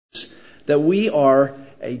that we are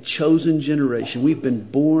a chosen generation. We've been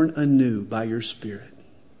born anew by your Spirit.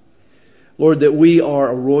 Lord, that we are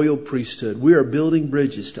a royal priesthood. We are building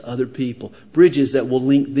bridges to other people, bridges that will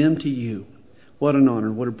link them to you. What an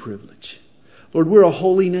honor, what a privilege. Lord, we're a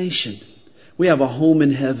holy nation. We have a home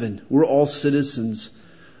in heaven. We're all citizens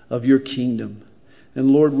of your kingdom. And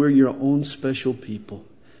Lord, we're your own special people.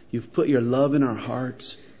 You've put your love in our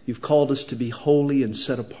hearts. You've called us to be holy and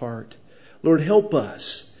set apart. Lord, help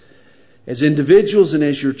us as individuals and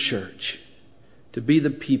as your church to be the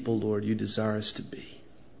people, Lord, you desire us to be.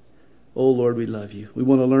 Oh, Lord, we love you. We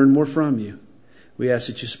want to learn more from you. We ask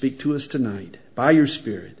that you speak to us tonight by your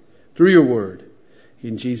Spirit, through your word.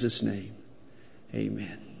 In Jesus' name,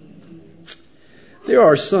 amen. There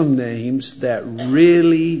are some names that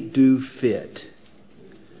really do fit.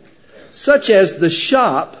 Such as the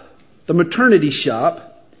shop, the maternity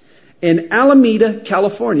shop in Alameda,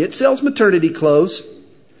 California. It sells maternity clothes.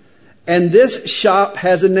 And this shop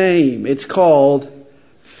has a name. It's called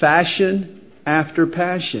Fashion After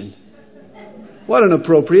Passion. What an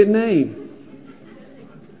appropriate name.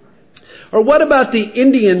 Or what about the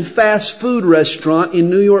Indian fast food restaurant in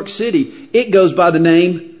New York City? It goes by the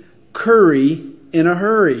name Curry in a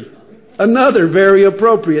Hurry. Another very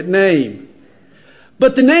appropriate name.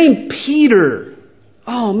 But the name Peter,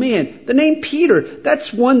 oh man, the name Peter,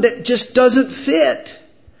 that's one that just doesn't fit.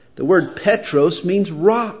 The word Petros means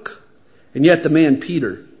rock. And yet the man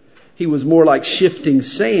Peter, he was more like shifting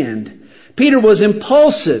sand. Peter was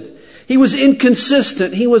impulsive. He was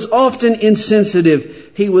inconsistent. He was often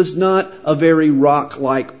insensitive. He was not a very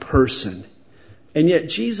rock-like person. And yet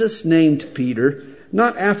Jesus named Peter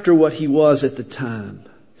not after what he was at the time,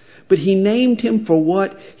 but he named him for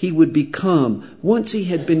what he would become once he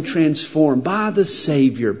had been transformed by the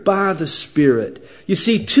Savior, by the Spirit. You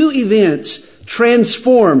see, two events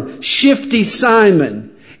transform Shifty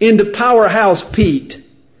Simon into Powerhouse Pete.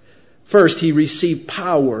 First, he received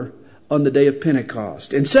power on the day of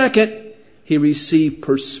Pentecost. And second, he received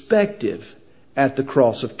perspective at the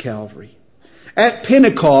cross of Calvary. At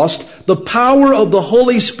Pentecost, the power of the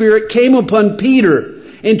Holy Spirit came upon Peter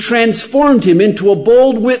and transformed him into a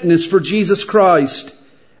bold witness for Jesus Christ.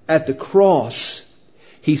 At the cross,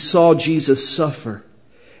 he saw Jesus suffer.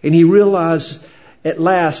 And he realized at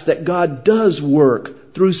last that God does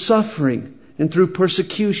work through suffering and through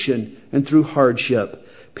persecution and through hardship.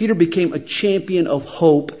 Peter became a champion of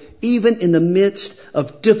hope even in the midst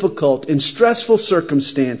of difficult and stressful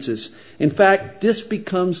circumstances. In fact, this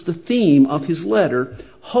becomes the theme of his letter,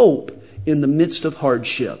 hope in the midst of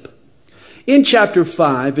hardship. In chapter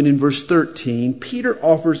 5 and in verse 13, Peter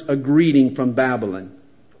offers a greeting from Babylon.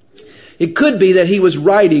 It could be that he was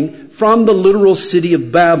writing from the literal city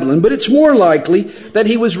of Babylon, but it's more likely that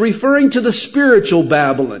he was referring to the spiritual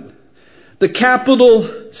Babylon, the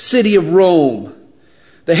capital city of Rome,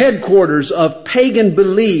 the headquarters of pagan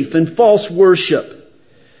belief and false worship.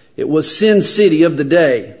 It was Sin City of the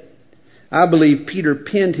day. I believe Peter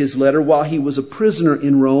penned his letter while he was a prisoner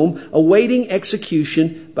in Rome, awaiting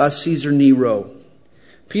execution by Caesar Nero.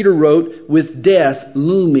 Peter wrote with death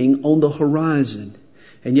looming on the horizon,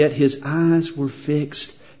 and yet his eyes were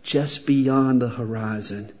fixed just beyond the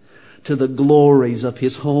horizon to the glories of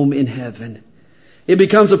his home in heaven. It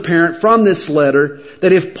becomes apparent from this letter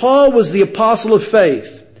that if Paul was the apostle of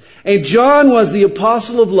faith and John was the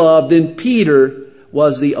apostle of love, then Peter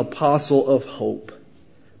was the apostle of hope.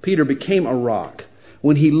 Peter became a rock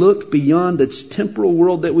when he looked beyond this temporal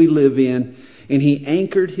world that we live in and he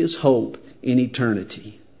anchored his hope in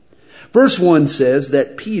eternity. Verse 1 says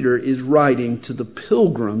that Peter is writing to the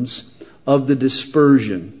pilgrims of the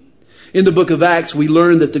dispersion. In the book of Acts, we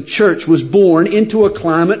learn that the church was born into a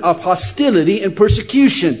climate of hostility and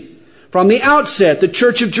persecution. From the outset, the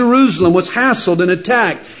church of Jerusalem was hassled and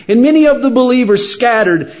attacked, and many of the believers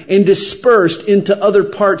scattered and dispersed into other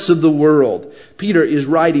parts of the world. Peter is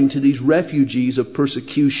writing to these refugees of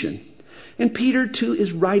persecution. And Peter, too,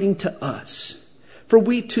 is writing to us. For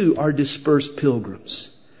we, too, are dispersed pilgrims.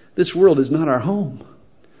 This world is not our home.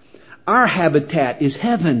 Our habitat is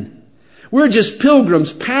heaven. We're just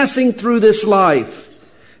pilgrims passing through this life.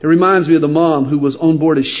 It reminds me of the mom who was on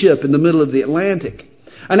board a ship in the middle of the Atlantic.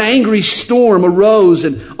 An angry storm arose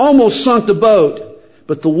and almost sunk the boat.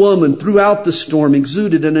 But the woman, throughout the storm,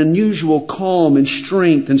 exuded an unusual calm and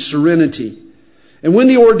strength and serenity. And when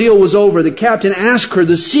the ordeal was over, the captain asked her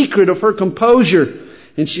the secret of her composure.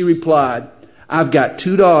 And she replied, "I've got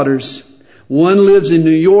 2 daughters. One lives in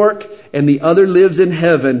New York and the other lives in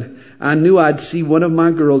heaven. I knew I'd see one of my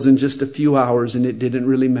girls in just a few hours, and it didn't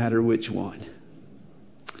really matter which one."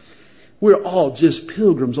 We're all just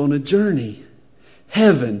pilgrims on a journey.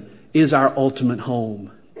 Heaven is our ultimate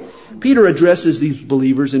home. Peter addresses these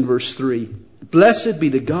believers in verse 3. Blessed be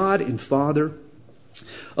the God and Father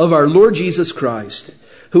of our Lord Jesus Christ,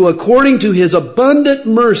 who according to his abundant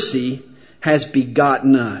mercy has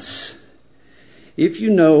begotten us. If you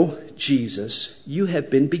know Jesus, you have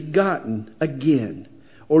been begotten again,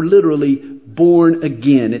 or literally born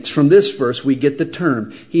again. It's from this verse we get the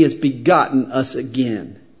term. He has begotten us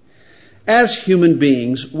again. As human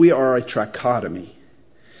beings, we are a trichotomy.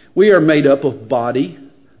 We are made up of body,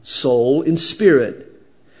 soul, and spirit.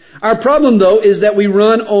 Our problem, though, is that we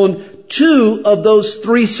run on 2 of those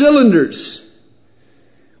 3 cylinders.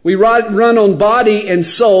 We run on body and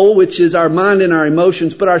soul, which is our mind and our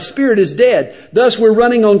emotions, but our spirit is dead. Thus, we're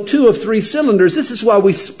running on 2 of 3 cylinders. This is why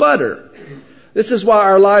we sputter. This is why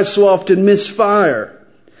our lives so often misfire.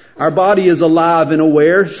 Our body is alive and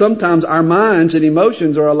aware. Sometimes our minds and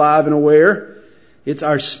emotions are alive and aware. It's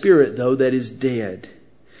our spirit, though, that is dead.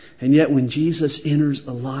 And yet when Jesus enters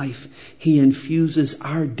a life, He infuses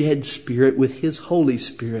our dead spirit with His Holy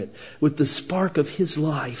Spirit, with the spark of His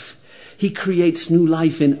life. He creates new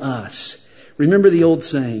life in us. Remember the old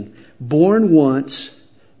saying, born once,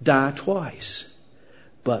 die twice.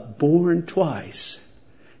 But born twice,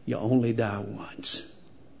 you only die once.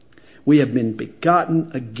 We have been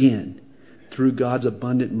begotten again through God's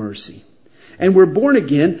abundant mercy. And we're born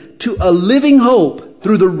again to a living hope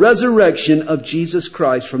through the resurrection of Jesus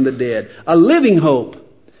Christ from the dead. A living hope.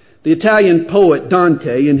 The Italian poet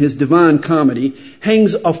Dante, in his Divine Comedy,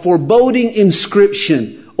 hangs a foreboding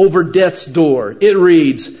inscription over death's door. It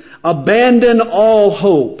reads, "Abandon all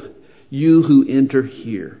hope, you who enter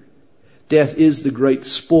here." Death is the great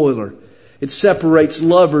spoiler. It separates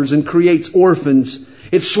lovers and creates orphans.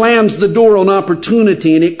 It slams the door on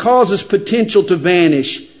opportunity and it causes potential to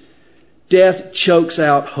vanish. Death chokes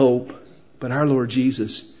out hope. But our Lord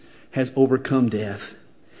Jesus has overcome death.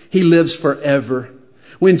 He lives forever.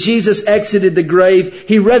 When Jesus exited the grave,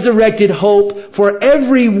 He resurrected hope for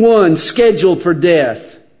everyone scheduled for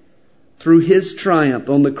death. Through His triumph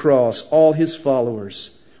on the cross, all His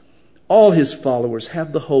followers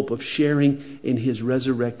have the hope of sharing in His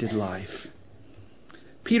resurrected life.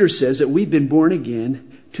 Peter says that we've been born again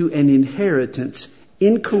to an inheritance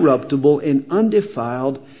incorruptible and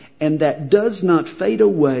undefiled, and that does not fade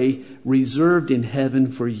away, reserved in heaven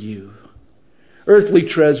for you. Earthly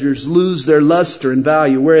treasures lose their luster and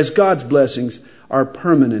value, whereas God's blessings are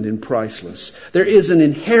permanent and priceless. There is an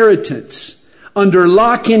inheritance under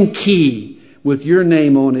lock and key with your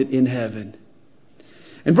name on it in heaven.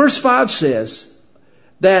 And verse 5 says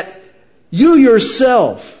that you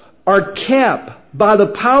yourself are kept by the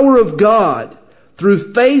power of God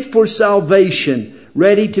through faith for salvation,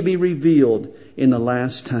 ready to be revealed in the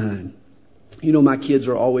last time. You know, my kids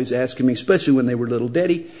are always asking me, especially when they were little,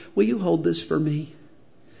 "Daddy, will you hold this for me?"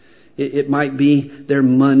 It might be their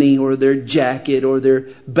money or their jacket or their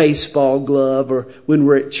baseball glove, or when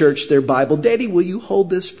we're at church, their Bible. "Daddy, will you hold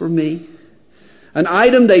this for me?" An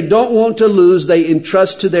item they don't want to lose, they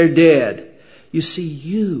entrust to their dad. You see,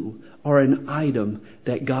 you are an item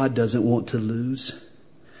that God doesn't want to lose.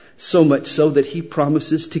 So much so that He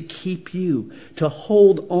promises to keep you, to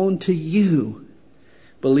hold on to you.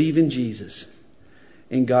 Believe in Jesus,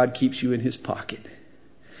 and God keeps you in His pocket.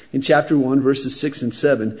 In chapter 1, verses 6 and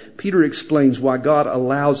 7, Peter explains why God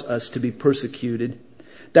allows us to be persecuted.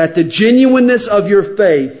 That the genuineness of your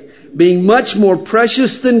faith, being much more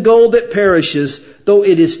precious than gold that perishes, though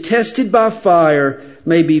it is tested by fire,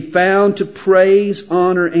 may be found to praise,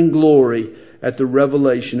 honor, and glory at the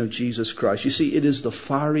revelation of Jesus Christ. You see, it is the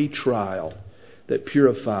fiery trial that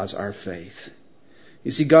purifies our faith.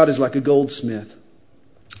 You see, God is like a goldsmith.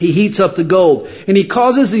 He heats up the gold and He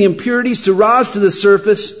causes the impurities to rise to the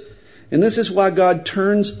surface. And this is why God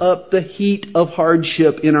turns up the heat of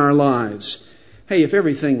hardship in our lives. Hey, if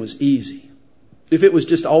everything was easy, if it was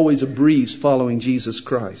just always a breeze following Jesus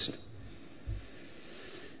Christ,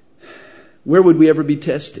 where would we ever be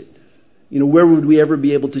tested? Where would we ever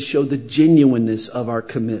be able to show the genuineness of our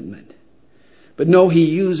commitment? But no, He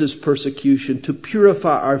uses persecution to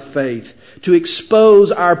purify our faith, to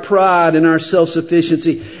expose our pride and our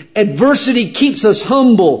self-sufficiency. Adversity keeps us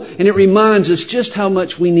humble, and it reminds us just how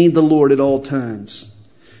much we need the Lord at all times.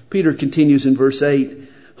 Peter continues in verse 8,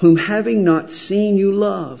 "Whom having not seen you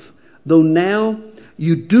love, though now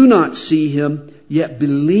you do not see Him, yet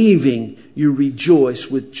believing you rejoice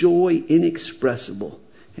with joy inexpressible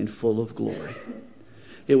and full of glory."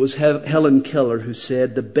 It was Helen Keller who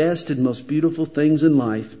said, "The best and most beautiful things in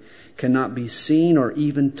life cannot be seen or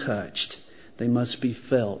even touched. They must be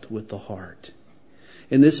felt with the heart."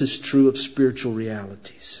 And this is true of spiritual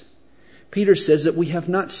realities. Peter says that we have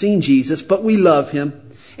not seen Jesus, but we love Him.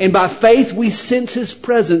 And by faith we sense His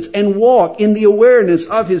presence and walk in the awareness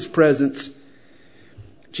of His presence.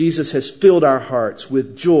 Jesus has filled our hearts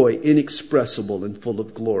with joy inexpressible and full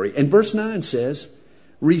of glory. And verse 9 says,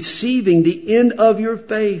 receiving the end of your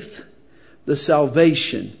faith, the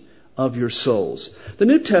salvation of your souls. The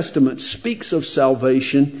New Testament speaks of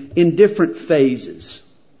salvation in different phases.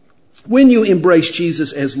 When you embrace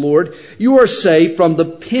Jesus as Lord, you are saved from the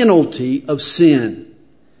penalty of sin.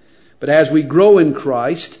 But as we grow in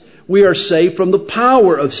Christ, we are saved from the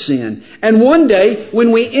power of sin. And one day,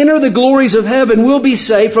 when we enter the glories of heaven, we'll be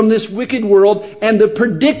saved from this wicked world and the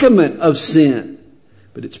predicament of sin.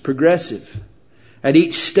 But it's progressive. At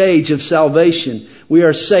each stage of salvation, we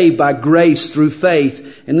are saved by grace through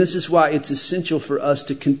faith. And this is why it's essential for us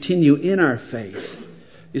to continue in our faith.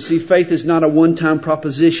 You see, faith is not a one-time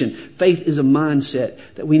proposition. Faith is a mindset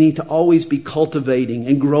that we need to always be cultivating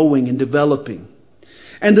and growing and developing.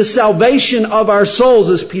 And the salvation of our souls,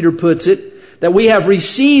 as Peter puts it, that we have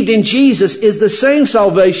received in Jesus is the same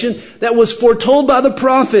salvation that was foretold by the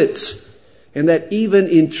prophets and that even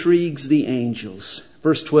intrigues the angels.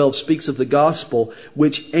 Verse 12 speaks of the gospel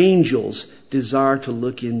which angels desire to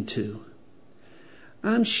look into.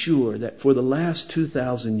 I'm sure that for the last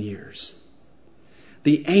 2,000 years,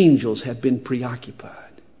 the angels have been preoccupied.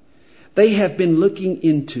 They have been looking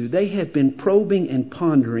into, they have been probing and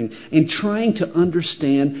pondering and trying to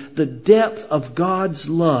understand the depth of God's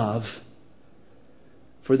love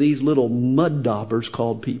for these little mud daubers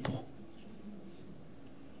called people.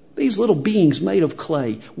 These little beings made of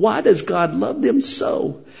clay. Why does God love them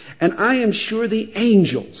so? And I am sure the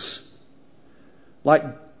angels, like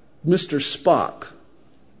Mr. Spock,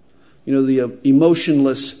 the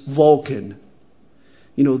emotionless Vulcan,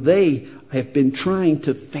 they have been trying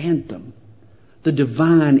to fathom the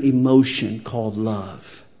divine emotion called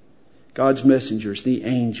love. God's messengers, the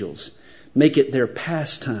angels, make it their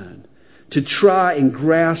pastime to try and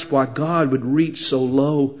grasp why God would reach so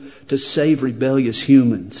low to save rebellious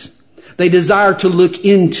humans. They desire to look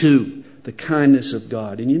into the kindness of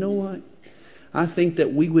God. And you know what? I think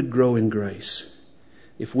that we would grow in grace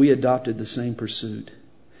if we adopted the same pursuit.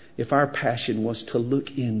 If our passion was to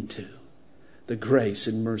look into the grace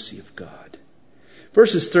and mercy of God.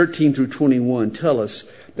 Verses 13 through 21 tell us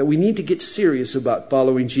that we need to get serious about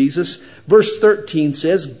following Jesus. Verse 13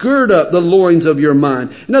 says, gird up the loins of your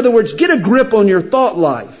mind. In other words, get a grip on your thought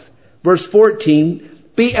life. Verse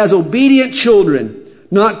 14, be as obedient children,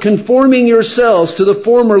 not conforming yourselves to the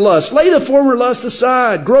former lust. Lay the former lust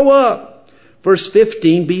aside. Grow up. Verse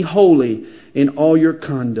 15, be holy in all your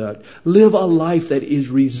conduct. Live a life that is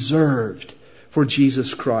reserved for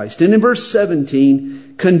Jesus Christ. And in verse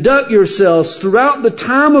 17, conduct yourselves throughout the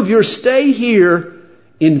time of your stay here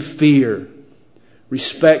in fear.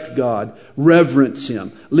 Respect God. Reverence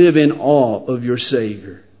Him. Live in awe of your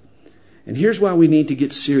Savior. And here's why we need to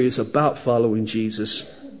get serious about following Jesus.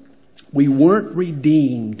 We weren't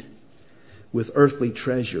redeemed with earthly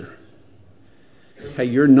treasure. Hey,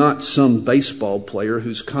 you're not some baseball player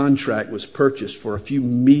whose contract was purchased for a few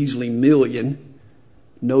measly million.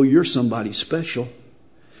 No, you're somebody special.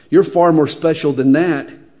 You're far more special than that.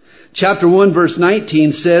 Chapter 1 verse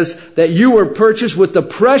 19 says that you were purchased with the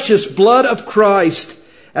precious blood of Christ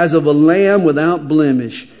as of a lamb without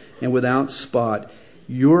blemish and without spot.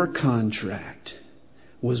 Your contract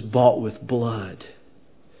was bought with blood.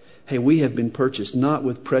 Hey, we have been purchased not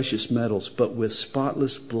with precious metals, but with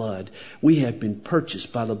spotless blood. We have been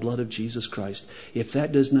purchased by the blood of Jesus Christ. If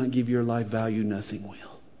that does not give your life value, nothing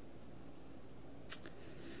will.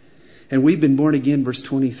 And we've been born again, verse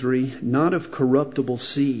 23, not of corruptible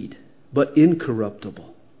seed, but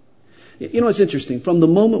incorruptible. It's interesting. From the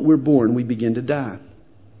moment we're born, we begin to die.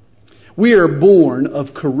 We are born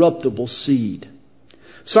of corruptible seed.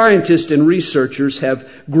 Scientists and researchers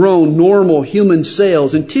have grown normal human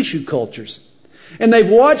cells in tissue cultures. And they've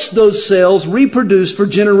watched those cells reproduce for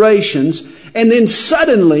generations and then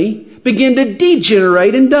suddenly begin to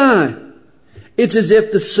degenerate and die. It's as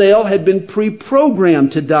if the cell had been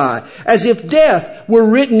pre-programmed to die, as if death were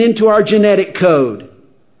written into our genetic code.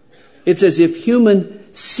 It's as if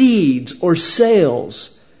human seeds or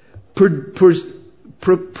cells, it's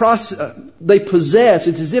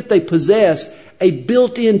as if they possess a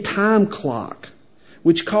built-in time clock,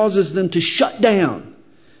 which causes them to shut down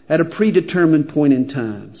at a predetermined point in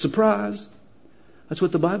time. Surprise? That's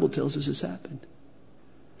what the Bible tells us has happened.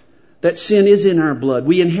 That sin is in our blood.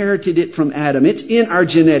 We inherited it from Adam. It's in our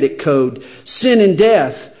genetic code. Sin and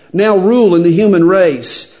death now rule in the human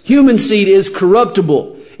race. Human seed is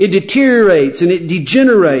corruptible. It deteriorates and it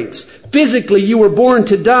degenerates. Physically, you were born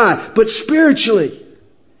to die. But spiritually,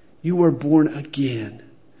 you were born again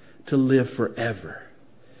to live forever.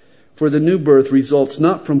 For the new birth results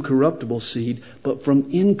not from corruptible seed, but from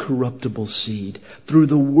incorruptible seed, through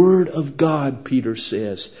the Word of God, Peter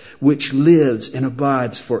says, which lives and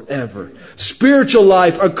abides forever. Spiritual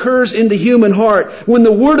life occurs in the human heart when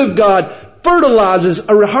the Word of God fertilizes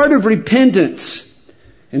a heart of repentance.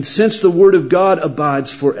 And since the Word of God abides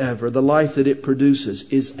forever, the life that it produces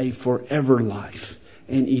is a forever life,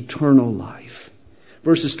 an eternal life.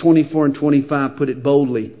 Verses 24 and 25 put it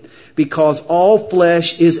boldly. Because all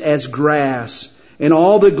flesh is as grass, and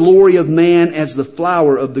all the glory of man as the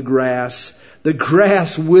flower of the grass. The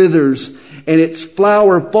grass withers, and its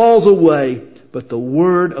flower falls away, but the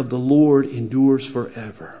word of the Lord endures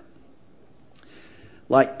forever.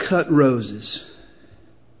 Like cut roses,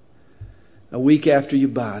 a week after you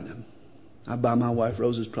buy them. I buy my wife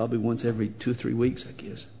roses probably once every 2 or 3 weeks, I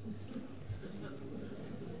guess.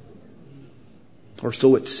 Or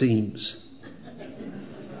so it seems.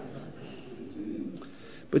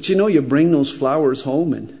 But you bring those flowers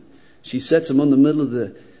home and she sets them on the middle of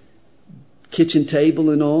the kitchen table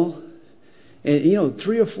and all. And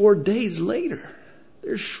 3 or 4 days later,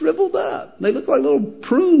 they're shriveled up. They look like little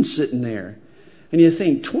prunes sitting there. And you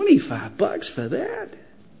think, $25 for that?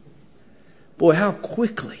 Boy, how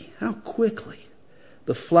quickly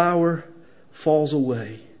the flower falls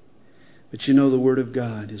away. But the Word of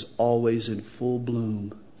God is always in full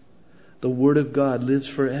bloom. The Word of God lives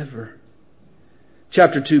forever.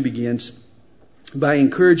 Chapter 2 begins by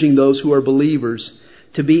encouraging those who are believers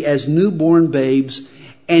to be as newborn babes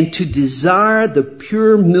and to desire the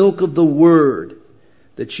pure milk of the Word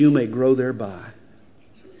that you may grow thereby.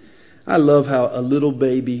 I love how a little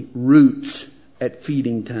baby roots at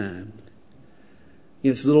feeding time.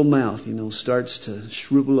 Its little mouth, starts to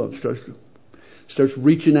shrivel up, starts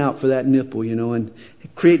reaching out for that nipple, and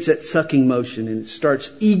it creates that sucking motion, and it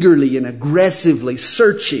starts eagerly and aggressively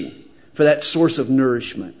searching for that source of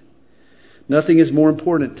nourishment. Nothing is more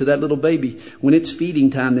important to that little baby when it's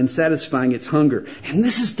feeding time than satisfying its hunger. And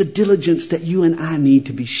this is the diligence that you and I need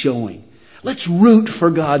to be showing. Let's root for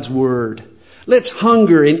God's Word. Let's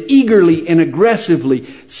hunger and eagerly and aggressively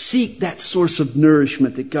seek that source of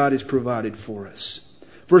nourishment that God has provided for us.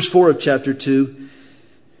 Verse 4 of chapter 2,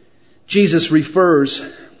 Jesus is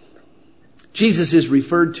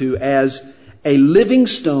referred to as a living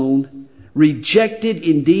stone, rejected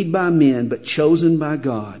indeed by men, but chosen by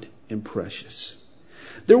God and precious.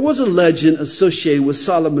 There was a legend associated with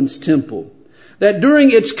Solomon's temple that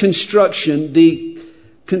during its construction, the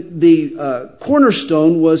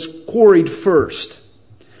cornerstone was quarried first.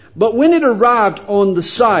 But when it arrived on the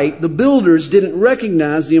site, the builders didn't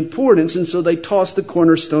recognize the importance, and so they tossed the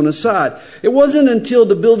cornerstone aside. It wasn't until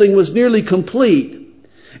the building was nearly complete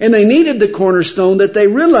and they needed the cornerstone that they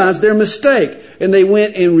realized their mistake, and they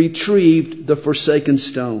went and retrieved the forsaken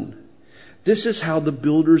stone. This is how the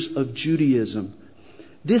builders of Judaism,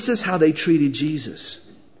 this is how they treated Jesus.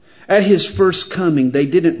 At His first coming, they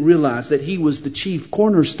didn't realize that He was the chief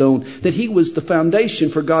cornerstone, that He was the foundation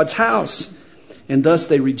for God's house. And thus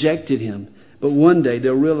they rejected Him. But one day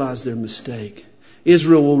they'll realize their mistake.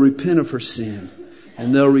 Israel will repent of her sin,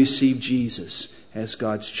 and they'll receive Jesus as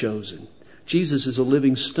God's chosen. Jesus is a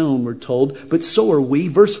living stone, we're told, but so are we.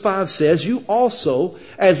 Verse 5 says, you also,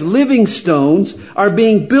 as living stones, are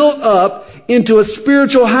being built up into a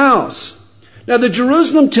spiritual house. Now, the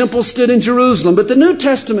Jerusalem temple stood in Jerusalem, but the New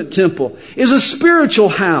Testament temple is a spiritual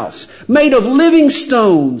house made of living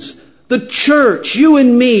stones. The church, you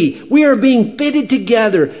and me, we are being fitted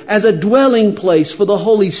together as a dwelling place for the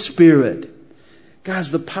Holy Spirit.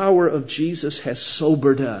 Guys, the power of Jesus has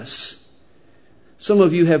sobered us. Some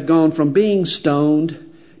of you have gone from being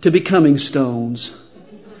stoned to becoming stones.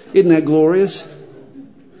 Isn't that glorious?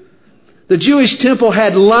 The Jewish temple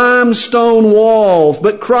had limestone walls,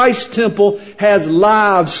 but Christ's temple has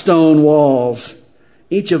live stone walls.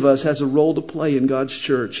 Each of us has a role to play in God's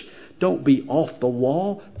church. Don't be off the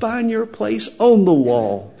wall. Find your place on the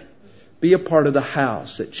wall. Be a part of the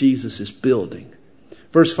house that Jesus is building.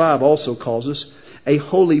 Verse 5 also calls us a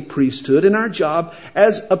holy priesthood, and our job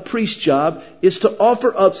as a priest's job is to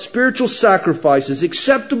offer up spiritual sacrifices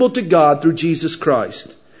acceptable to God through Jesus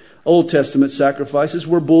Christ. Old Testament sacrifices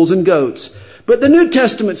were bulls and goats, but the New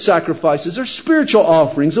Testament sacrifices are spiritual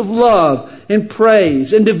offerings of love and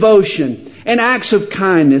praise and devotion and acts of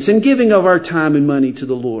kindness and giving of our time and money to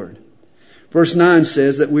the Lord. Verse 9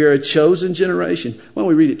 says that we are a chosen generation. Why don't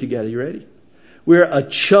we read it together? You ready? We're a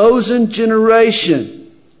chosen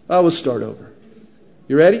generation. I will start over.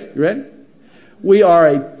 You ready? You ready? We are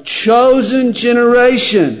a chosen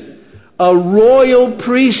generation, a royal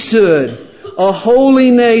priesthood, a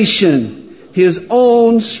holy nation, His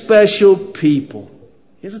own special people.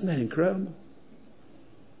 Isn't that incredible?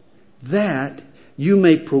 that you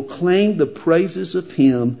may proclaim the praises of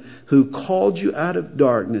Him who called you out of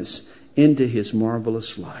darkness into His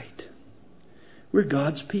marvelous light. We're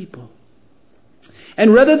God's people.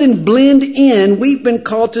 And rather than blend in, we've been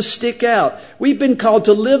called to stick out. We've been called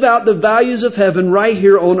to live out the values of heaven right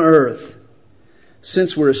here on earth.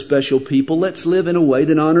 Since we're a special people, let's live in a way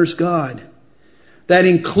that honors God. That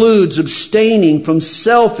includes abstaining from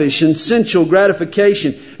selfish and sensual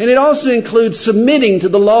gratification. And it also includes submitting to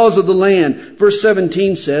the laws of the land. Verse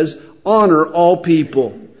 17 says, honor all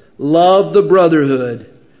people, love the brotherhood,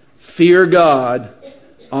 fear God,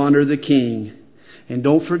 honor the king. And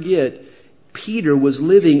don't forget, Peter was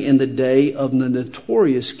living in the day of the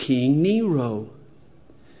notorious King Nero.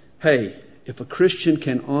 Hey, if a Christian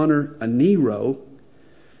can honor a Nero,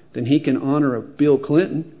 then he can honor a Bill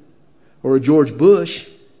Clinton or a George Bush.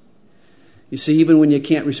 You see, even when you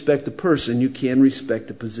can't respect the person, you can respect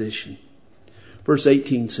the position. Verse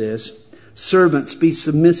 18 says, servants, be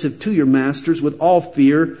submissive to your masters with all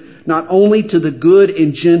fear, not only to the good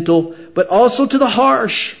and gentle, but also to the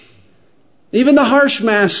harsh, even the harsh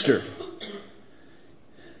master.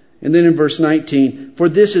 And then in verse 19, for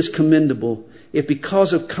this is commendable, if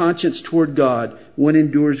because of conscience toward God, one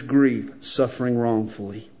endures grief, suffering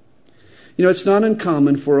wrongfully. You know, it's not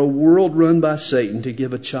uncommon for a world run by Satan to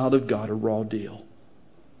give a child of God a raw deal.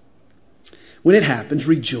 When it happens,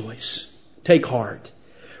 rejoice. Take heart.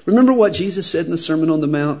 Remember what Jesus said in the Sermon on the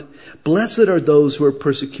Mount? Blessed are those who are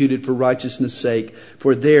persecuted for righteousness' sake,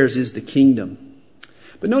 for theirs is the kingdom.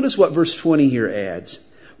 But notice what verse 20 here adds.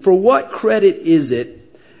 For what credit is it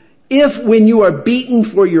if when you are beaten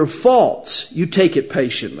for your faults, you take it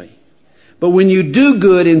patiently? But when you do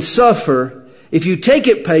good and suffer, if you take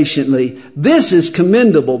it patiently, this is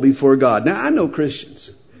commendable before God. Now, I know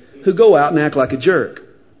Christians who go out and act like a jerk.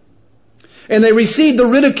 And they receive the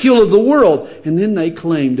ridicule of the world. And then they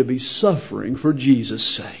claim to be suffering for Jesus'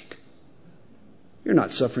 sake. You're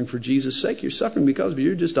not suffering for Jesus' sake. You're suffering because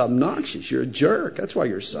you're just obnoxious. You're a jerk. That's why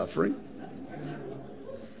you're suffering.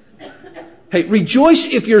 Hey, rejoice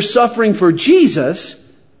if you're suffering for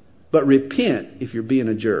Jesus, but repent if you're being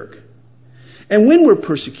a jerk. And when we're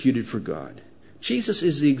persecuted for God, Jesus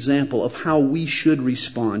is the example of how we should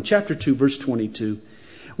respond. Chapter 2, verse 22.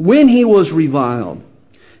 When he was reviled,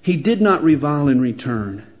 he did not revile in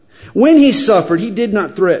return. When he suffered, he did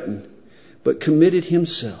not threaten, but committed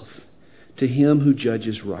himself to him who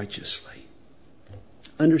judges righteously.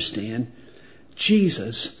 Understand,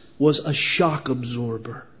 Jesus was a shock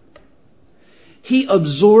absorber. He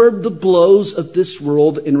absorbed the blows of this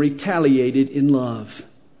world and retaliated in love.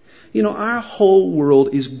 You know, our whole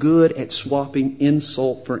world is good at swapping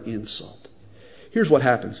insult for insult. Here's what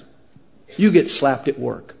happens. You get slapped at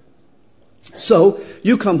work. So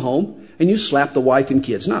you come home and you slap the wife and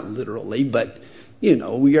kids. Not literally, but, you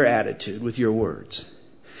know, your attitude with your words.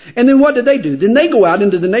 And then what do? Then they go out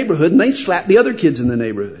into the neighborhood and they slap the other kids in the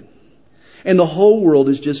neighborhood. And the whole world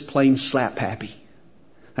is just plain slap happy.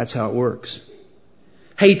 That's how it works.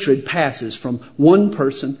 Hatred passes from one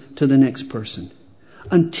person to the next person.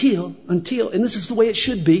 Until, and this is the way it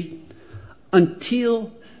should be,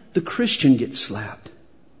 until the Christian gets slapped.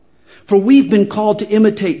 For we've been called to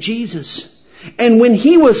imitate Jesus. And when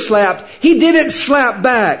he was slapped, he didn't slap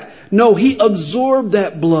back. No, he absorbed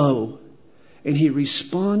that blow. And he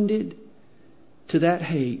responded to that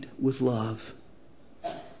hate with love.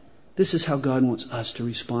 This is how God wants us to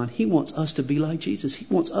respond. He wants us to be like Jesus. He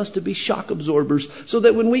wants us to be shock absorbers so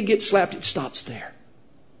that when we get slapped, it stops there.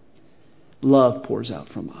 Love pours out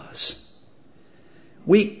from us.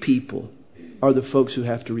 Weak people are the folks who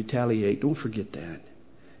have to retaliate. Don't forget that.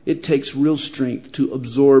 It takes real strength to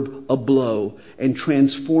absorb a blow and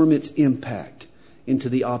transform its impact into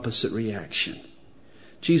the opposite reaction.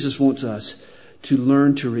 Jesus wants us to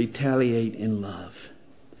learn to retaliate in love.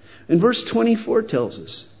 And verse 24 tells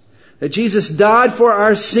us that Jesus died for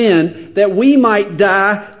our sin that we might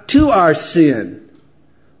die to our sin.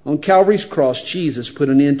 On Calvary's cross, Jesus put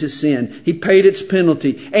an end to sin. He paid its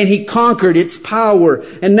penalty and he conquered its power.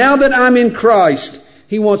 And now that I'm in Christ,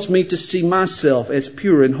 he wants me to see myself as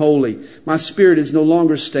pure and holy. My spirit is no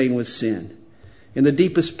longer stained with sin. In the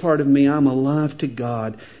deepest part of me, I'm alive to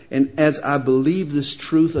God. And as I believe this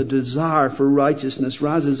truth, a desire for righteousness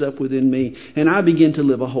rises up within me. And I begin to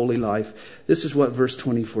live a holy life. This is what verse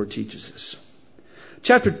 24 teaches us.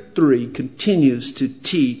 Chapter 3 continues to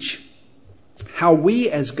teach how we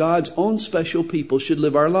as God's own special people should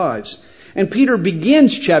live our lives. And Peter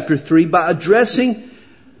begins chapter 3 by addressing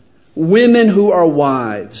women who are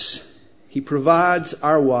wives. He provides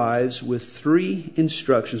our wives with three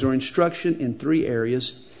instructions, or instruction in three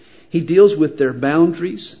areas. He deals with their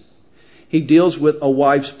boundaries. He deals with a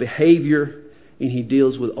wife's behavior, and he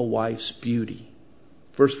deals with a wife's beauty.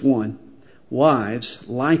 Verse 1, wives,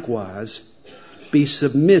 likewise, be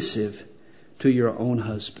submissive to your own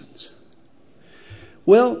husbands.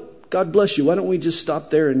 Well, God bless you. Why don't we just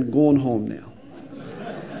stop there and go on home now?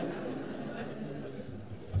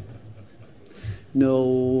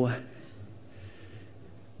 No.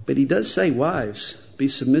 But he does say, wives, be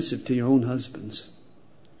submissive to your own husbands.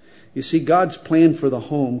 You see, God's plan for the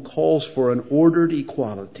home calls for an ordered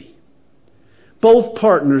equality. Both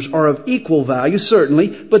partners are of equal value, certainly,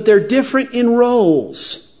 but they're different in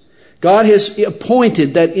roles. God has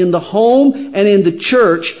appointed that in the home and in the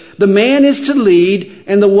church, the man is to lead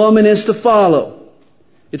and the woman is to follow.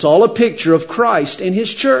 It's all a picture of Christ and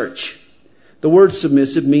His church. The word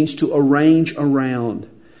submissive means to arrange around.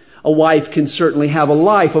 A wife can certainly have a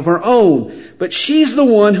life of her own, but she's the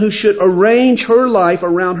one who should arrange her life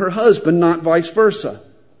around her husband, not vice versa.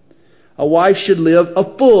 A wife should live a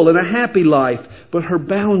full and a happy life, but her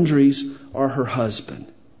boundaries are her husband.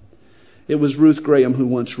 It was Ruth Graham who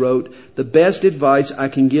once wrote, "The best advice I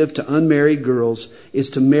can give to unmarried girls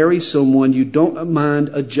is to marry someone you don't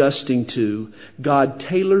mind adjusting to. God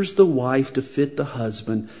tailors the wife to fit the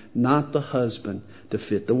husband, not the husband to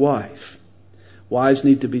fit the wife." Wives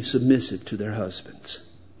need to be submissive to their husbands.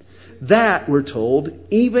 That, we're told,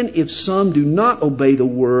 even if some do not obey the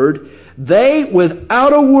word, they,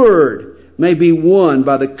 without a word, may be won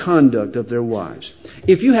by the conduct of their wives.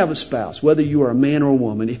 If you have a spouse, whether you are a man or a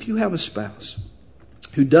woman, if you have a spouse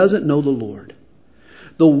who doesn't know the Lord,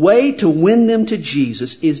 the way to win them to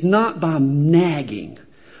Jesus is not by nagging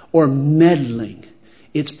or meddling.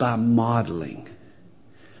 It's by modeling.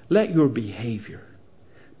 Let your behavior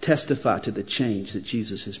testify to the change that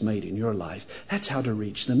Jesus has made in your life. That's how to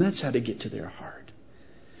reach them. That's how to get to their heart.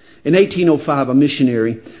 In 1805, a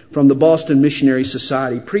missionary from the Boston Missionary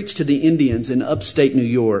Society preached to the Indians in upstate New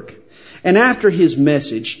York. And after his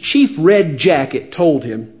message, Chief Red Jacket told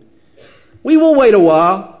him, "We will wait a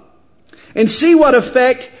while and see what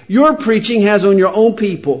effect your preaching has on your own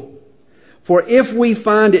people. For if we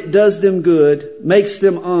find it does them good, makes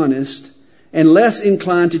them honest, and less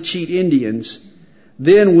inclined to cheat Indians,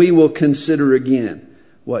 then we will consider again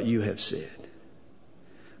what you have said."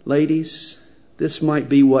 Ladies, this might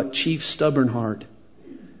be what Chief Stubbornheart,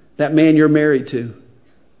 that man you're married to,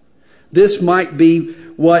 this might be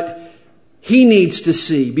what he needs to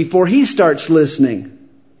see before he starts listening.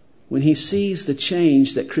 When he sees the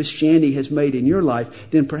change that Christianity has made in your life,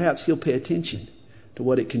 then perhaps he'll pay attention to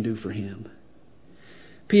what it can do for him.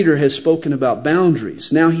 Peter has spoken about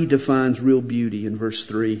boundaries. Now he defines real beauty in verse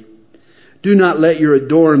 3. "Do not let your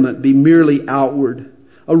adornment be merely outward,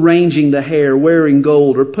 arranging the hair, wearing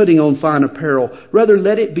gold, or putting on fine apparel. Rather,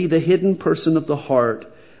 let it be the hidden person of the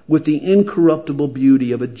heart with the incorruptible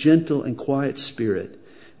beauty of a gentle and quiet spirit,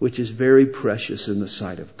 which is very precious in the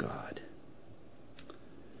sight of God."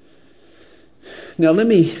 Now let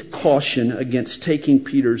me caution against taking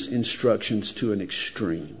Peter's instructions to an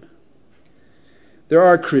extreme. There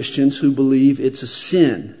are Christians who believe it's a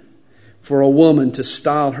sin for a woman to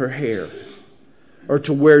style her hair, or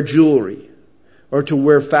to wear jewelry, or to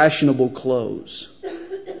wear fashionable clothes.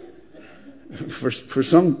 For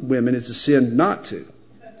some women, it's a sin not to.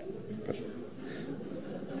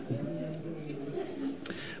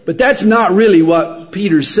 But that's not really what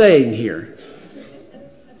Peter's saying here.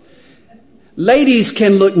 Ladies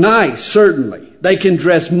can look nice, certainly. They can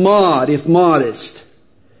dress mod, if modest,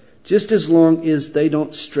 just as long as they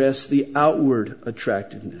don't stress the outward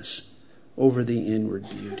attractiveness over the inward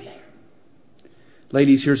beauty.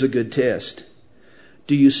 Ladies, here's a good test.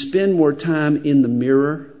 Do you spend more time in the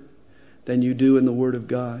mirror than you do in the Word of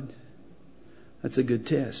God? That's a good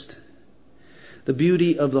test. The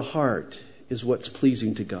beauty of the heart is what's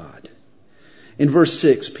pleasing to God. In verse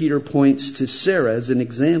 6, Peter points to Sarah as an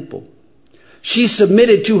example. She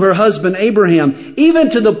submitted to her husband Abraham,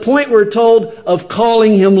 even to the point, we're told, of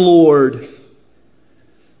calling him Lord.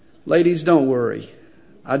 Ladies, don't worry.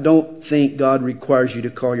 I don't think God requires you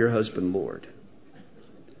to call your husband Lord.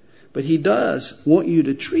 But He does want you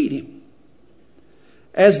to treat him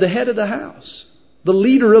as the head of the house, the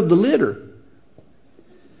leader of the litter.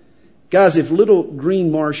 Guys, if little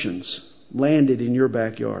green Martians landed in your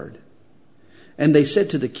backyard and they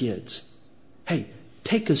said to the kids, "Hey,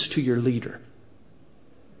 take us to your leader,"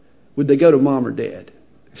 would they go to mom or dad?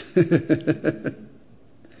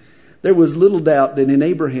 There was little doubt that in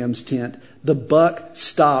Abraham's tent, the buck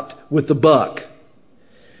stopped with the buck.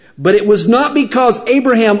 But it was not because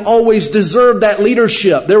Abraham always deserved that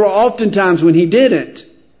leadership. There were often times when he didn't.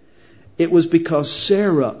 It was because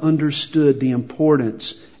Sarah understood the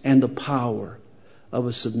importance and the power of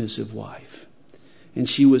a submissive wife. And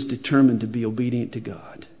she was determined to be obedient to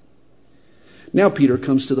God. Now Peter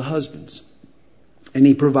comes to the husbands. And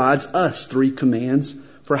he provides us 3 commands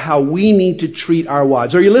for how we need to treat our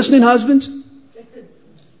wives. Are you listening, husbands?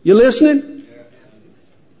 You listening?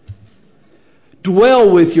 Dwell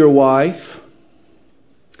with your wife.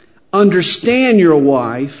 Understand your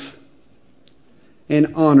wife.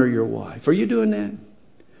 And honor your wife. Are you doing that?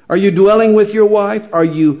 Are you dwelling with your wife? Are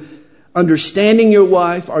you understanding your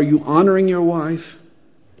wife? Are you honoring your wife?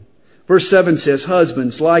 Verse 7 says,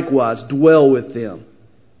 husbands, likewise, dwell with them.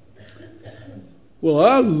 Well,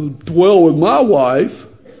 I dwell with my wife.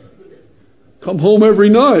 Come home every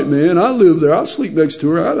night, man. I live there. I sleep next to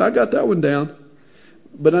her. I got that one down.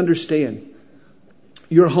 But understand,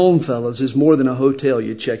 your home, fellas, is more than a hotel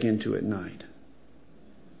you check into at night.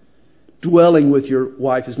 Dwelling with your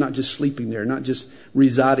wife is not just sleeping there, not just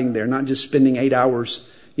residing there, not just spending 8 hours,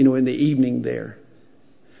 in the evening there.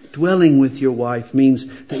 Dwelling with your wife means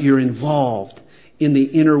that you're involved in the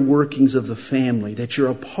inner workings of the family, that you're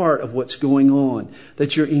a part of what's going on,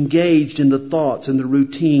 that you're engaged in the thoughts and the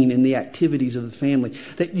routine and the activities of the family,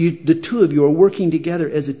 that the two of you are working together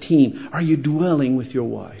as a team. Are you dwelling with your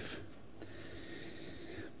wife?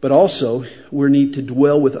 But also, we need to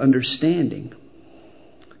dwell with understanding.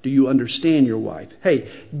 Do you understand your wife? Hey,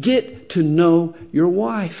 get to know your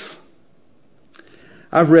wife.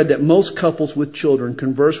 I've read that most couples with children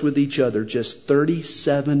converse with each other just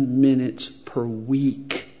 37 minutes per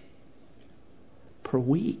week. Per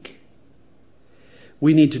week.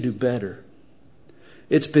 We need to do better.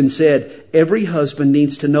 It's been said, every husband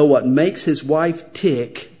needs to know what makes his wife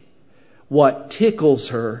tick, what tickles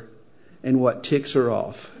her, and what ticks her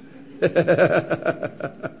off.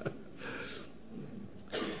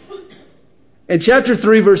 And chapter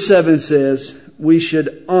 3 verse 7 says, we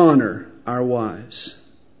should honor our wives.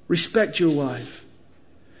 Respect your wife.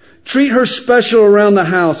 Treat her special around the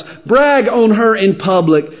house. Brag on her in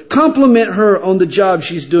public. Compliment her on the job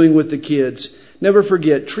she's doing with the kids. Never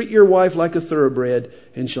forget, treat your wife like a thoroughbred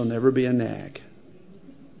and she'll never be a nag.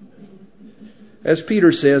 As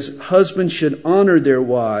Peter says, husbands should honor their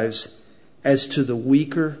wives as to the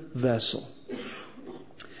weaker vessel.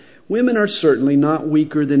 Women are certainly not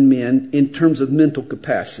weaker than men in terms of mental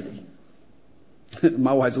capacity.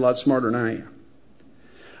 My wife's a lot smarter than I am.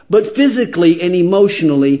 But physically and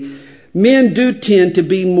emotionally, men do tend to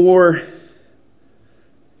be more,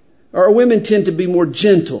 or women tend to be more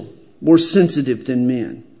gentle, more sensitive than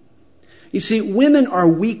men. You see, women are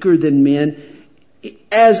weaker than men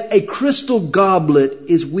as a crystal goblet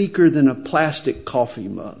is weaker than a plastic coffee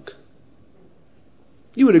mug.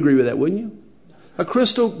 You would agree with that, wouldn't you? A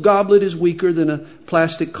crystal goblet is weaker than a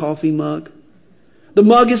plastic coffee mug. The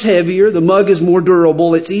mug is heavier. The mug is more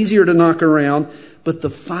durable. It's easier to knock around. But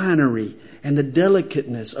the finery and the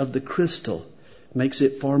delicateness of the crystal makes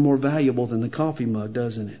it far more valuable than the coffee mug,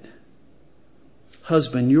 doesn't it?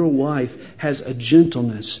 Husband, your wife has a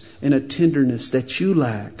gentleness and a tenderness that you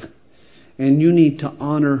lack. And you need to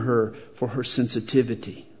honor her for her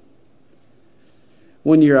sensitivity.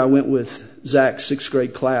 One year I went with Zach's 6th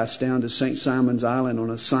grade class down to St. Simon's Island on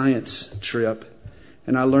a science trip.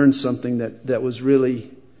 And I learned something that was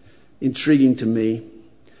really intriguing to me.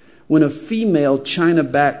 When a female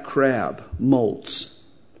China-back crab molts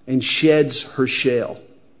and sheds her shell,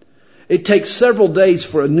 it takes several days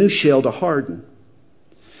for a new shell to harden.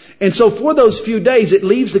 And so for those few days, it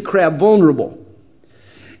leaves the crab vulnerable.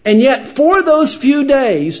 And yet for those few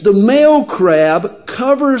days, the male crab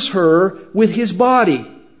covers her with his body.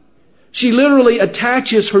 She literally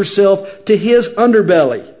attaches herself to his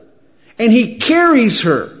underbelly. And he carries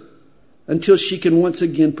her until she can once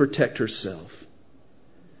again protect herself.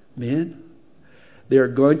 Men, there are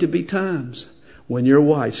going to be times when your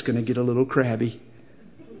wife's going to get a little crabby.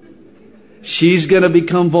 She's going to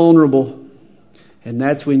become vulnerable. And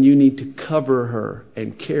that's when you need to cover her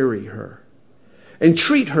and carry her. And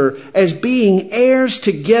treat her as being heirs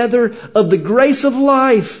together of the grace of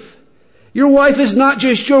life. Your wife is not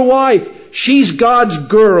just your wife. She's God's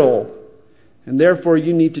girl. And therefore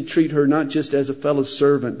you need to treat her not just as a fellow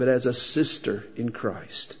servant, but as a sister in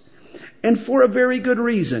Christ. And for a very good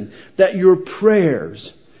reason, that your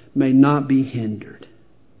prayers may not be hindered.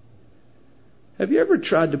 Have you ever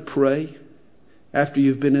tried to pray after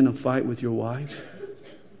you've been in a fight with your wife?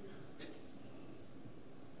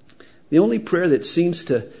 The only prayer that seems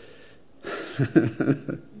to...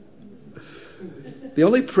 the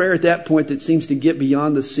only prayer at that point that seems to get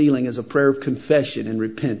beyond the ceiling is a prayer of confession and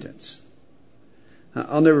repentance.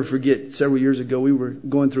 I'll never forget, several years ago, we were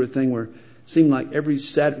going through a thing where it seemed like every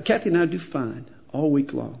Saturday... Kathy and I do fine all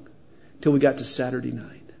week long, till we got to Saturday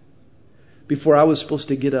night. before I was supposed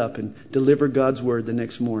to get up and deliver God's word the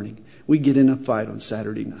next morning, we get in a fight on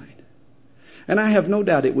Saturday night. And I have no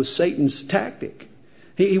doubt it was Satan's tactic.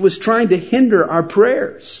 He was trying to hinder our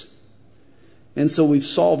prayers. And so we've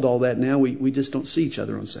solved all that now. We just don't see each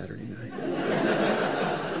other on Saturday night.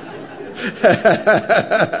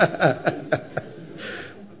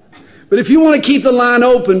 But if you want to keep the line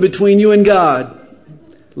open between you and God,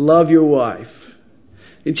 love your wife.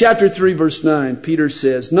 In chapter 3, verse 9, Peter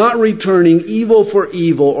says, not returning evil for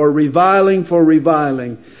evil or reviling for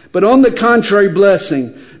reviling, but on the contrary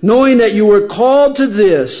blessing, knowing that you were called to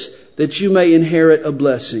this, that you may inherit a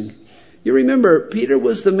blessing. You remember, Peter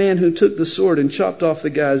was the man who took the sword and chopped off the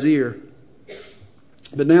guy's ear.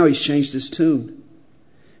 But now he's changed his tune.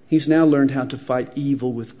 He's now learned how to fight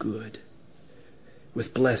evil with good,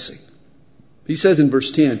 with blessing. He says in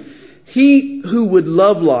verse 10, he who would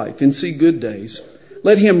love life and see good days,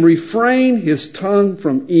 let him refrain his tongue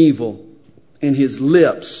from evil and his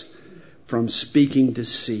lips from speaking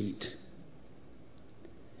deceit.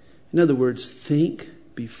 In other words, think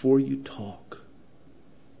before you talk.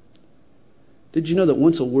 Did you know that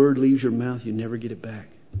once a word leaves your mouth, you never get it back?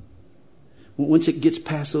 Once it gets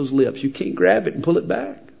past those lips, you can't grab it and pull it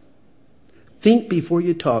back. Think before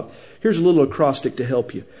you talk. Here's a little acrostic to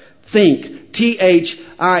help you. Think.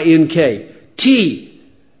 T-H-I-N-K. T.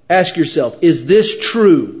 Ask yourself, is this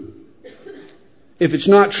true? If it's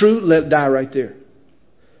not true, let it die right there.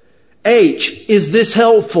 H. Is this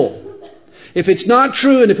helpful? If it's not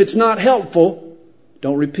true and if it's not helpful,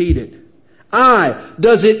 don't repeat it. I.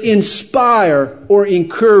 Does it inspire or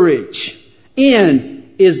encourage?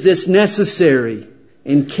 N. Is this necessary?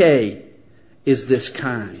 And K. Is this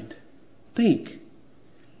kind? Think.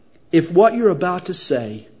 If what you're about to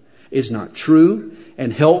say is not true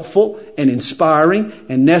and helpful and inspiring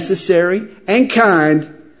and necessary and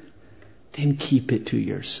kind, then keep it to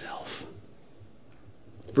yourself.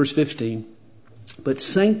 Verse 15. But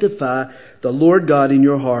sanctify the Lord God in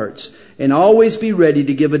your hearts, and always be ready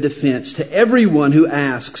to give a defense to everyone who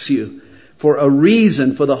asks you for a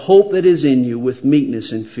reason for the hope that is in you with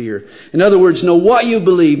meekness and fear. In other words, know what you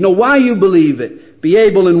believe, know why you believe it. Be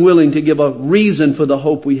able and willing to give a reason for the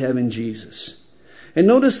hope we have in Jesus. And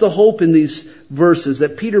notice the hope in these verses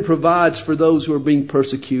that Peter provides for those who are being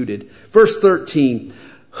persecuted. Verse 13.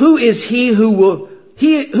 Who is he who will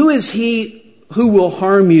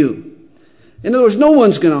harm you? In other words, no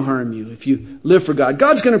one's going to harm you if you live for God.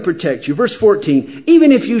 God's going to protect you. Verse 14.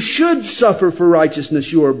 Even if you should suffer for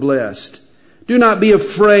righteousness, you are blessed. Do not be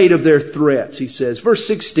afraid of their threats, he says. Verse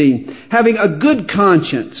 16. Having a good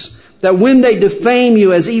conscience, that when they defame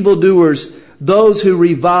you as evildoers, those who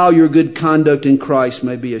revile your good conduct in Christ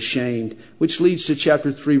may be ashamed. Which leads to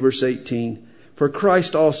chapter 3, verse 18. For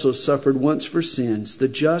Christ also suffered once for sins, the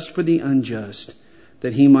just for the unjust,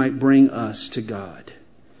 that he might bring us to God.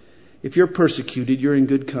 If you're persecuted, you're in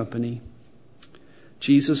good company.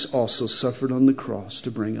 Jesus also suffered on the cross to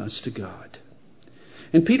bring us to God.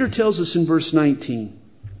 And Peter tells us in verse 19,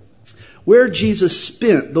 where Jesus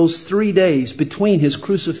spent those 3 days between his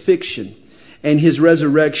crucifixion and his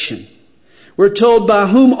resurrection. We're told by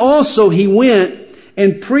whom also he went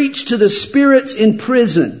and preached to the spirits in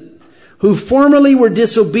prison, who formerly were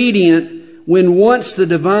disobedient when once the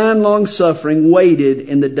divine long-suffering waited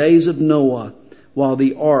in the days of Noah while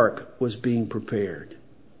the ark was being prepared.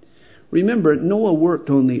 Remember, Noah worked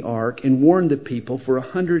on the ark and warned the people for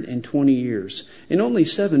 120 years, and only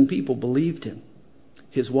 7 people believed him.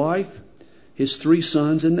 His wife, his 3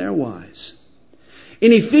 sons, and their wives.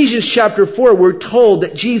 In Ephesians chapter 4, we're told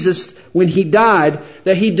that Jesus, when he died,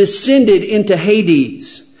 that he descended into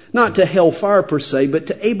Hades. Not to hellfire per se, but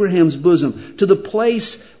to Abraham's bosom, to the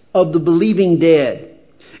place of the believing dead.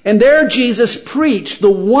 And there Jesus preached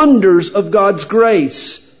the wonders of God's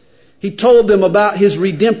grace. He told them about his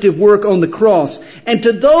redemptive work on the cross. And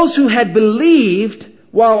to those who had believed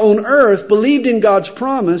while on earth, believed in God's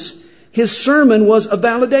promise, his sermon was a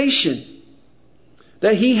validation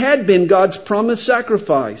that he had been God's promised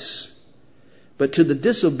sacrifice. But to the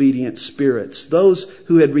disobedient spirits, those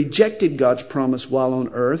who had rejected God's promise while on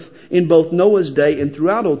earth, in both Noah's day and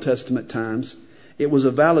throughout Old Testament times, it was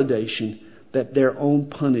a validation that their own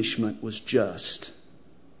punishment was just.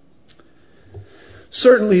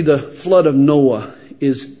 Certainly the flood of Noah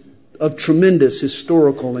is of tremendous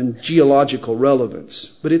historical and geological relevance,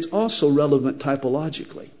 but it's also relevant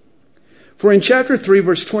typologically. For in chapter 3,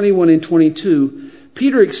 verse 21 and 22,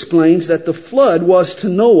 Peter explains that the flood was to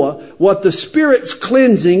Noah what the Spirit's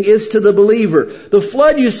cleansing is to the believer. The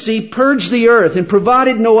flood, you see, purged the earth and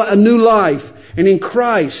provided Noah a new life. And in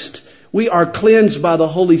Christ, we are cleansed by the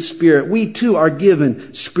Holy Spirit. We too are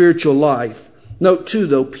given spiritual life. Note too,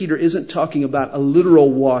 though, Peter isn't talking about a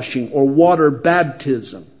literal washing or water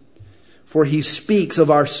baptism, for he speaks of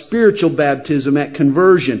our spiritual baptism at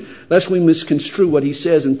conversion. Lest we misconstrue what he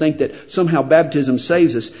says and think that somehow baptism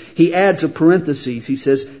saves us. He adds a parenthesis. He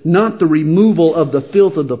says, not the removal of the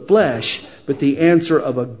filth of the flesh, but the answer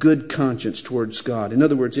of a good conscience towards God. In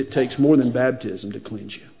other words, it takes more than baptism to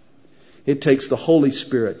cleanse you. It takes the Holy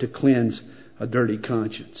Spirit to cleanse a dirty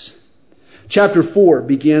conscience. Chapter 4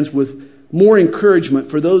 begins with more encouragement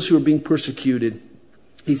for those who are being persecuted.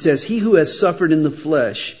 He says, he who has suffered in the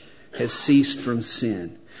flesh has ceased from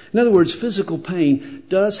sin. In other words, physical pain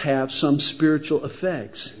does have some spiritual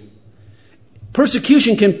effects.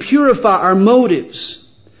 Persecution can purify our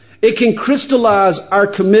motives. It can crystallize our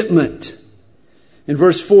commitment. In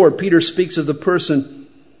verse 4, Peter speaks of the person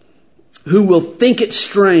who will think it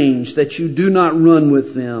strange that you do not run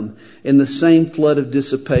with them in the same flood of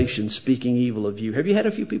dissipation, speaking evil of you. Have you had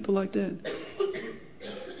a few people like that?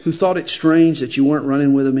 Who thought it strange that you weren't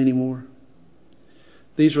running with them anymore?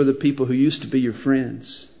 These were the people who used to be your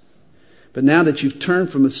friends. But now that you've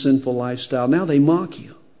turned from a sinful lifestyle, now they mock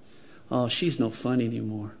you. Oh, she's no fun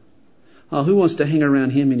anymore. Oh, who wants to hang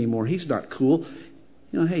around him anymore? He's not cool.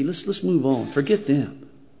 Hey, let's move on. Forget them.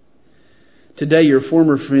 Today, your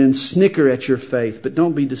former friends snicker at your faith, but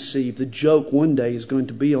don't be deceived. The joke one day is going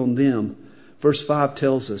to be on them. Verse 5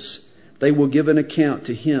 tells us, they will give an account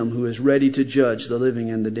to him who is ready to judge the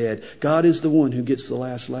living and the dead. God is the one who gets the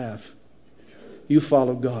last laugh. You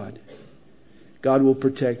follow God. God will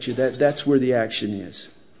protect you. That's where the action is.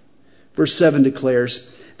 Verse 7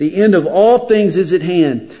 declares, the end of all things is at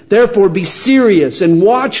hand. Therefore be serious and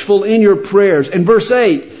watchful in your prayers. And verse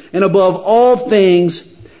 8, and above all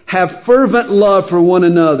things, have fervent love for one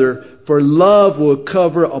another, for love will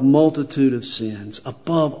cover a multitude of sins.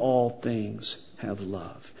 Above all things, have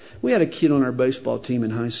love. We had a kid on our baseball team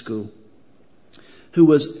in high school who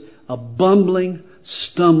was a bumbling,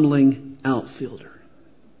 stumbling outfielder.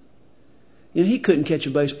 He couldn't catch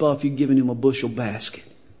a baseball if you'd given him a bushel basket.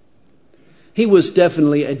 He was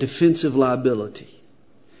definitely a defensive liability.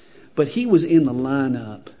 But he was in the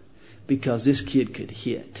lineup because this kid could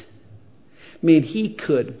hit. He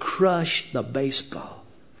could crush the baseball.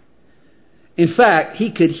 In fact,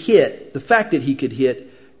 he could hit. The fact that he could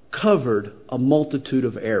hit covered a multitude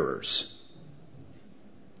of errors.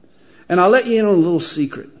 And I'll let you in on a little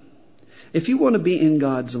secret. If you want to be in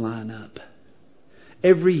God's lineup,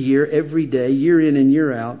 every year, every day, year in and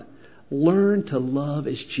year out, learn to love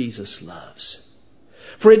as Jesus loves.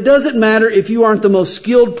 For it doesn't matter if you aren't the most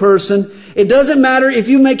skilled person. It doesn't matter if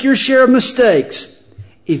you make your share of mistakes.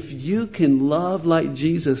 If you can love like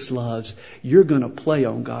Jesus loves, you're going to play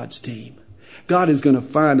on God's team. God is going to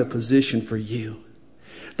find a position for you.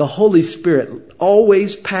 The Holy Spirit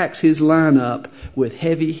always packs his lineup with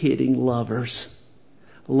heavy-hitting lovers.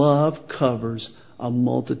 Love covers a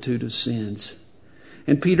multitude of sins.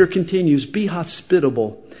 And Peter continues, be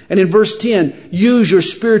hospitable. And in verse 10, use your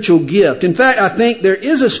spiritual gift. In fact, I think there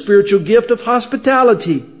is a spiritual gift of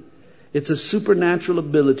hospitality. It's a supernatural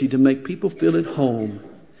ability to make people feel at home.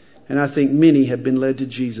 And I think many have been led to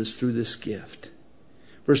Jesus through this gift.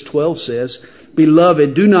 Verse 12 says,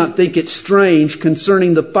 Beloved, do not think it strange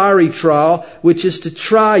concerning the fiery trial, which is to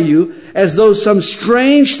try you, as though some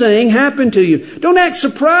strange thing happened to you. Don't act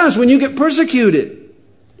surprised when you get persecuted.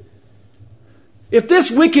 If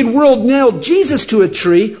this wicked world nailed Jesus to a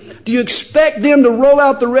tree, do you expect them to roll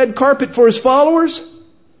out the red carpet for his followers?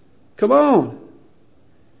 Come on.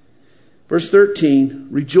 Verse 13,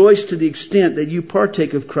 rejoice to the extent that you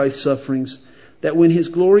partake of Christ's sufferings, that when his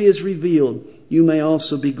glory is revealed, you may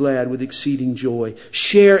also be glad with exceeding joy.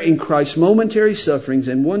 Share in Christ's momentary sufferings,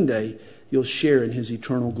 and one day you'll share in his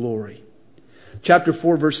eternal glory. Chapter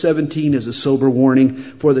 4, verse 17 is a sober warning.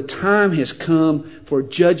 For the time has come for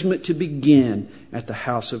judgment to begin at the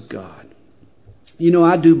house of God.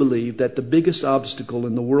 I do believe that the biggest obstacle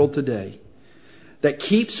in the world today that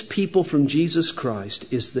keeps people from Jesus Christ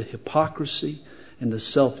is the hypocrisy and the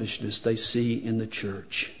selfishness they see in the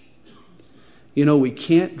church. We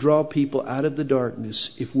can't draw people out of the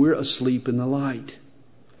darkness if we're asleep in the light.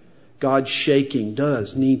 God's shaking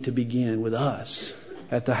does need to begin with us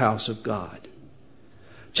at the house of God.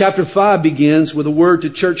 Chapter 5 begins with a word to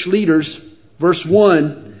church leaders. Verse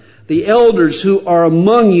 1, the elders who are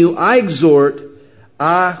among you, I exhort,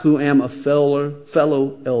 I who am a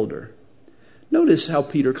fellow elder. Notice how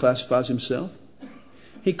Peter classifies himself.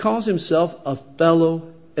 He calls himself a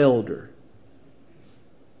fellow elder.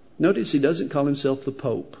 Notice he doesn't call himself the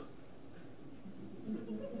Pope.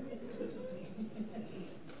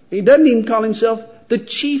 He doesn't even call himself the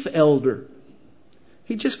chief elder.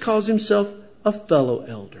 He just calls himself a fellow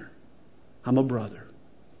elder. I'm a brother.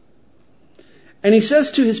 And he says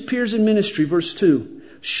to his peers in ministry, verse 2,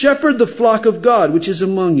 shepherd the flock of God which is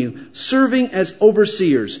among you, serving as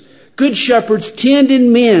overseers. Good shepherds tend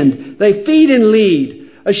and mend. They feed and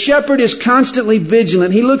lead. A shepherd is constantly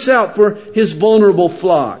vigilant. He looks out for his vulnerable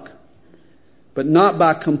flock. But not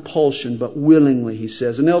by compulsion, but willingly, he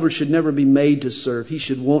says. An elder should never be made to serve. He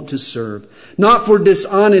should want to serve. Not for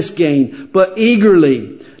dishonest gain, but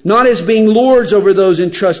eagerly. Not as being lords over those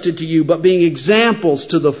entrusted to you, but being examples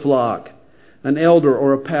to the flock. An elder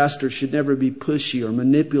or a pastor should never be pushy or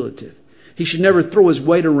manipulative. He should never throw his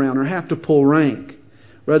weight around or have to pull rank.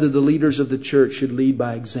 Rather, the leaders of the church should lead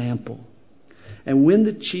by example. And when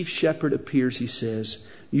the chief shepherd appears, he says,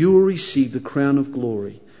 you will receive the crown of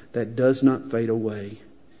glory that does not fade away.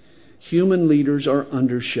 Human leaders are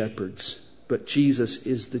under shepherds, but Jesus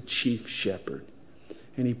is the chief shepherd.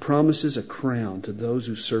 And he promises a crown to those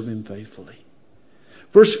who serve him faithfully.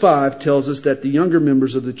 Verse 5 tells us that the younger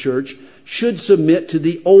members of the church should submit to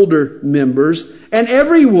the older members, and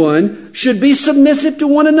everyone should be submissive to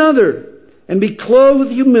one another and be clothed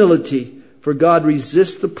with humility, for God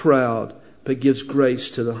resists the proud but gives grace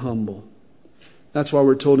to the humble. That's why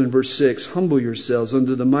we're told in verse 6, humble yourselves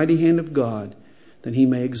under the mighty hand of God, that he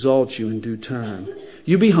may exalt you in due time.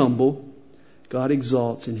 You be humble. God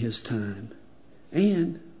exalts in his time.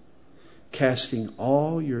 And casting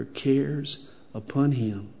all your cares upon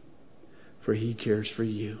him, for he cares for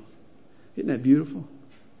you. Isn't that beautiful?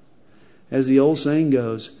 As the old saying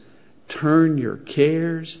goes, turn your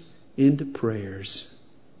cares into prayers.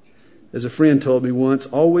 As a friend told me once,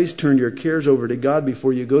 always turn your cares over to God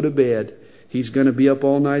before you go to bed. He's going to be up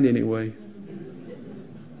all night anyway.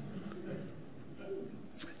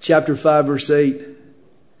 Chapter 5, verse 8.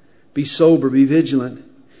 Be sober, be vigilant,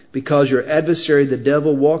 because your adversary, the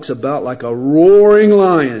devil, walks about like a roaring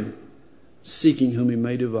lion, seeking whom he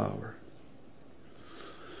may devour.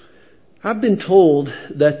 I've been told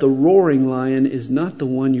that the roaring lion is not the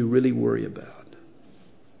one you really worry about.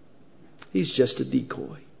 He's just a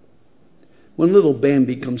decoy. When little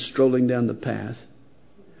Bambi comes strolling down the path,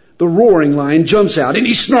 the roaring lion jumps out and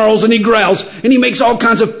he snarls and he growls and he makes all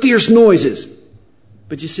kinds of fierce noises.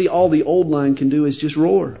 But you see, all the old lion can do is just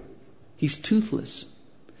roar. He's toothless.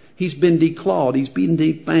 He's been declawed. He's been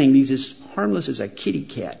defanged. He's as harmless as a kitty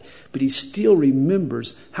cat. But he still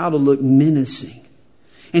remembers how to look menacing.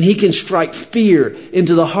 And he can strike fear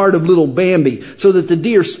into the heart of little Bambi so that the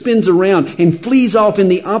deer spins around and flees off in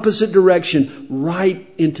the opposite direction right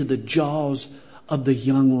into the jaws of the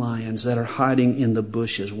young lions that are hiding in the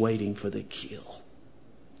bushes waiting for the kill.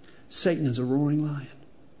 Satan is a roaring lion.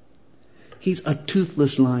 He's a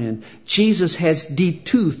toothless lion. Jesus has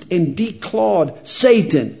detoothed and declawed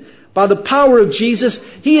Satan. By the power of Jesus,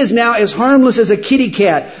 he is now as harmless as a kitty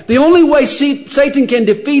cat. The only way Satan can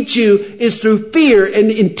defeat you is through fear and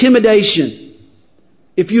intimidation.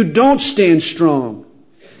 If you don't stand strong,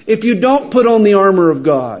 if you don't put on the armor of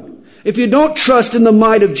God, if you don't trust in the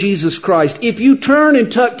might of Jesus Christ, if you turn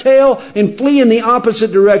and tuck tail and flee in the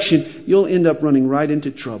opposite direction, you'll end up running right into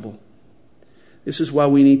trouble. This is why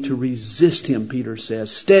we need to resist him, Peter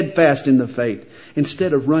says, steadfast in the faith.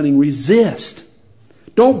 Instead of running, resist.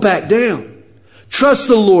 Don't back down. Trust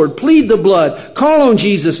the Lord. Plead the blood. Call on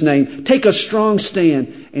Jesus' name. Take a strong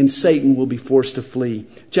stand, and Satan will be forced to flee.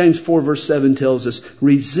 James 4 verse 7 tells us,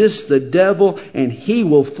 resist the devil, and he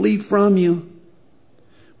will flee from you.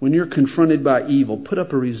 When you're confronted by evil, put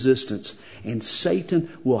up a resistance, and Satan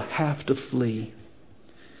will have to flee.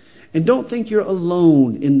 And don't think you're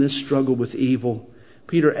alone in this struggle with evil.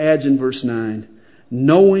 Peter adds in verse 9,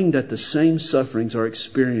 knowing that the same sufferings are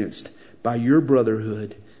experienced by your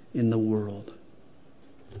brotherhood in the world.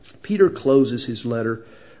 Peter closes his letter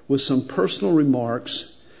with some personal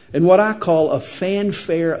remarks and what I call a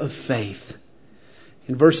fanfare of faith.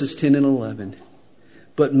 In verses 10 and 11,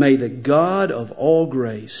 but may the God of all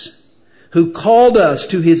grace, who called us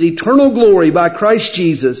to his eternal glory by Christ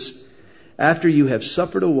Jesus, after you have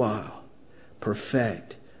suffered a while,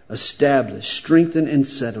 perfect, establish, strengthen, and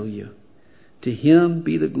settle you. To him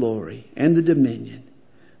be the glory and the dominion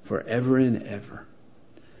forever and ever.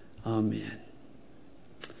 Amen.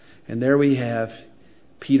 And there we have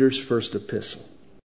Peter's first epistle.